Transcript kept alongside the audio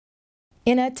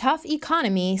In a tough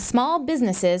economy, small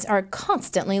businesses are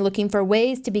constantly looking for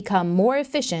ways to become more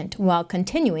efficient while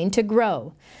continuing to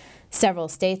grow. Several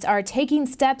states are taking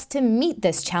steps to meet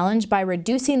this challenge by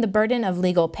reducing the burden of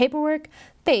legal paperwork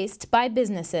faced by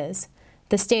businesses.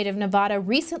 The state of Nevada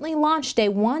recently launched a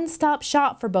one-stop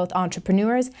shop for both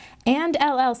entrepreneurs and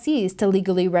LLCs to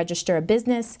legally register a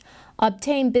business,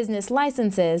 obtain business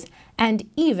licenses, and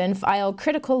even file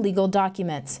critical legal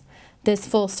documents. This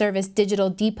full-service digital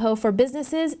depot for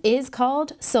businesses is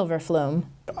called Silverflume.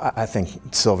 I think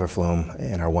Silverflume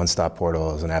and our one-stop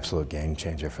portal is an absolute game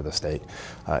changer for the state.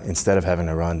 Instead of having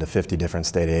to run to 50 different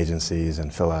state agencies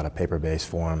and fill out a paper-based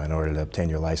form in order to obtain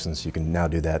your license, you can now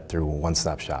do that through a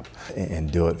one-stop shop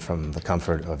and do it from the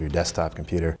comfort of your desktop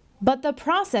computer. But the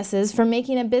processes for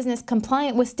making a business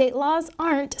compliant with state laws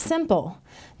aren't simple.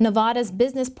 Nevada's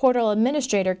business portal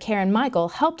administrator, Karen Michael,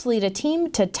 helped lead a team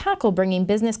to tackle bringing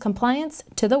business compliance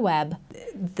to the web.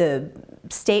 The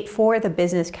state for the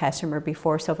business customer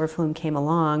before Silverflume came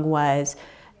along was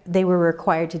they were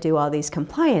required to do all these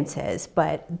compliances,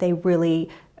 but they really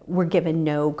were given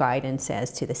no guidance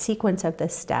as to the sequence of the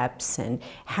steps and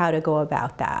how to go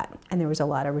about that, and there was a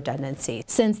lot of redundancy.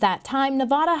 Since that time,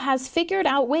 Nevada has figured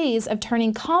out ways of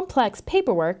turning complex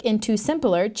paperwork into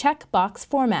simpler checkbox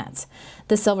formats.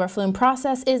 The Silverflume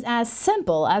process is as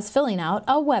simple as filling out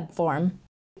a web form.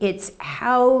 It's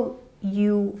how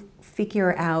you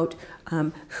figure out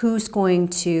who's going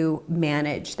to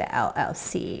manage the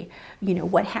LLC. You know,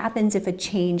 what happens if a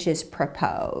change is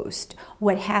proposed?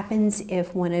 What happens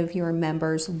if one of your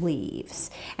members leaves?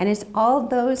 And it's all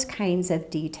those kinds of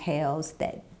details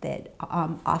that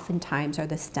oftentimes are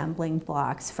the stumbling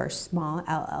blocks for small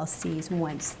LLCs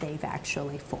once they've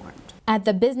actually formed. At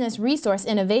the Business Resource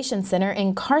Innovation Center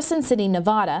in Carson City,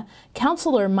 Nevada,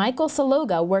 Counselor Michael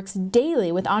Saloga works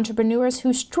daily with entrepreneurs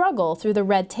who struggle through the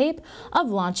red tape of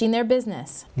launching their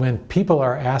business. When people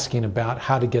are asking about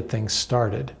how to get things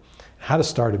started, how to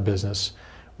start a business,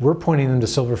 we're pointing them to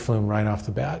Silverflume right off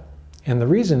the bat. And the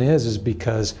reason is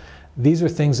because these are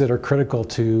things that are critical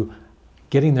to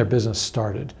getting their business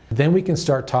started. Then we can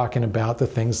start talking about the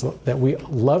things that we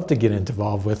love to get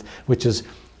involved with, which is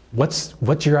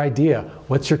what's your idea?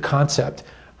 What's your concept?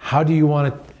 How do you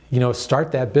want to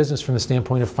start that business from the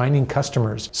standpoint of finding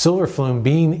customers? Silverflume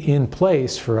being in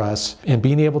place for us and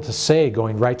being able to say,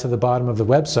 going right to the bottom of the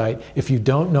website, if you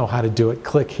don't know how to do it,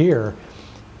 click here.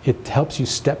 It helps you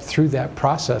step through that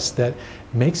process that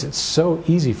makes it so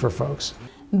easy for folks.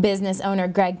 Business owner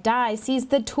Greg Dye sees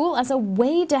the tool as a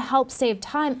way to help save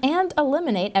time and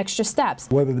eliminate extra steps.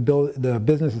 Whether the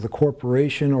business is a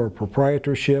corporation or a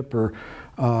proprietorship or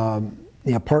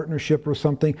partnership or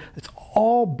something, it's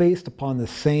all based upon the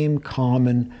same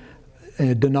common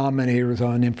denominators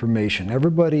on information.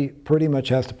 Everybody pretty much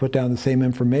has to put down the same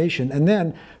information, and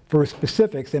then for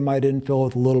specifics they might infill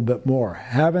with a little bit more.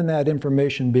 Having that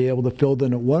information be able to fill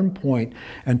in at one point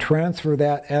and transfer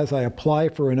that as I apply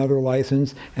for another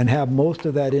license and have most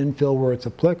of that infill where it's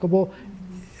applicable,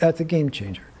 that's a game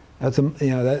changer.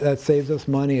 That saves us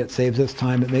money, it saves us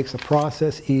time, it makes the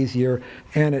process easier,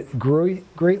 and it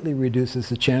greatly reduces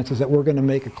the chances that we're going to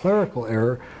make a clerical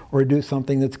error or do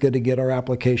something that's going to get our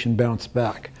application bounced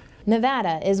back.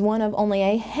 Nevada is one of only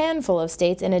a handful of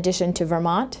states, in addition to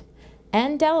Vermont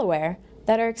and Delaware,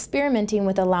 that are experimenting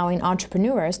with allowing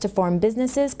entrepreneurs to form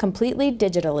businesses completely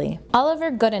digitally.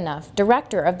 Oliver Goodenough,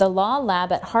 director of the Law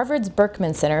Lab at Harvard's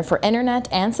Berkman Center for Internet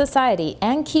and Society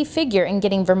and key figure in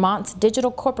getting Vermont's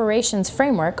digital corporations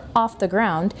framework off the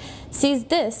ground, sees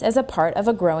this as a part of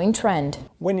a growing trend.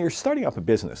 When you're starting up a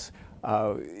business,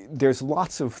 there's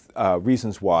lots of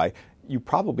reasons why you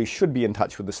probably should be in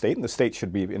touch with the state, and the state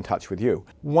should be in touch with you.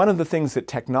 One of the things that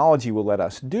technology will let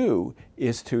us do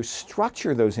is to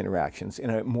structure those interactions in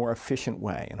a more efficient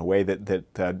way, in a way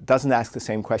that doesn't ask the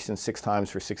same questions 6 times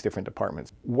for 6 different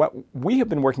departments. What we have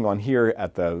been working on here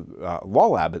at the Law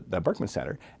Lab at the Berkman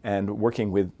Center, and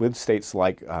working with states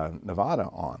like Nevada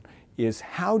on, is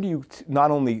how do you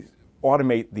not only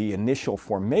automate the initial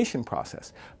formation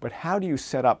process, but how do you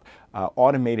set up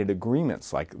automated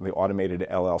agreements like the automated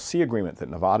LLC agreement that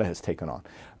Nevada has taken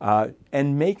on,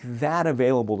 and make that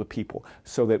available to people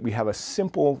so that we have a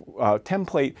simple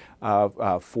template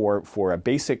for a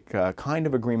basic kind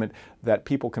of agreement that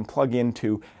people can plug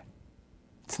into.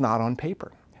 It's not on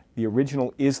paper. The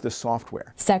original is the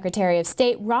software. Secretary of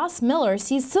State Ross Miller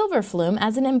sees Silverflume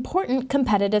as an important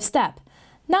competitive step.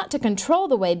 Not to control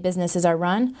the way businesses are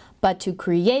run, but to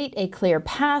create a clear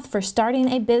path for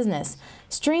starting a business,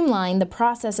 streamline the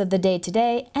process of the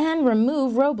day-to-day, and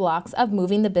remove roadblocks of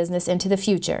moving the business into the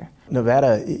future.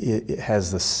 Nevada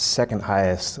has the second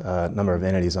highest number of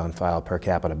entities on file per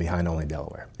capita behind only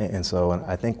Delaware. And so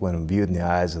I think when viewed in the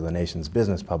eyes of the nation's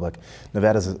business public,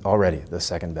 Nevada is already the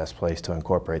second best place to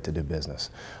incorporate to do business.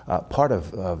 Part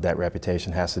of that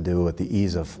reputation has to do with the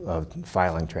ease of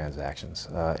filing transactions.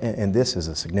 And this is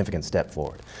a significant step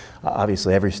forward.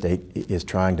 Obviously, every state is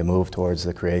trying to move towards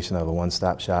the creation of a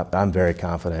one-stop shop. I'm very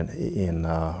confident in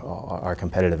our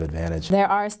competitive advantage. There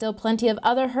are still plenty of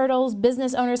other hurdles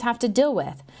business owners have to deal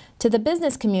with. To the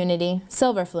business community,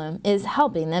 Silverflume is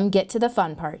helping them get to the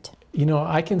fun part. You know,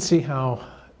 I can see how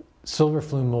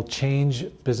Silverflume will change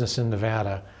business in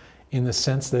Nevada in the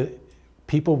sense that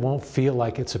people won't feel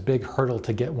like it's a big hurdle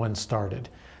to get one started.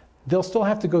 They'll still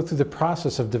have to go through the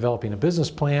process of developing a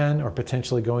business plan or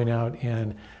potentially going out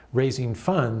and raising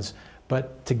funds,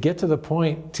 but to get to the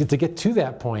point, to get to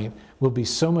that point will be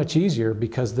so much easier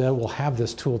because they will have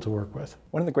this tool to work with.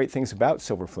 One of the great things about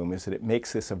Silverflume is that it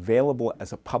makes this available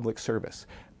as a public service.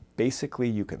 Basically,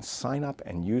 you can sign up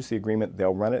and use the agreement.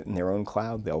 They'll run it in their own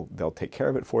cloud. They'll take care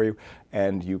of it for you,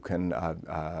 and you can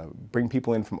bring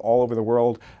people in from all over the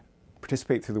world,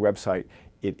 participate through the website.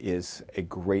 It is a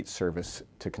great service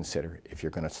to consider if you're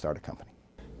going to start a company.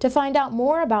 To find out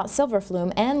more about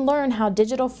Silverflume and learn how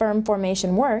digital firm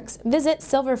formation works, visit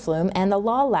Silverflume and the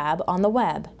Law Lab on the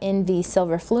web,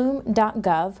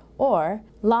 nvsilverflume.gov or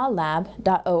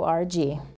lawlab.org.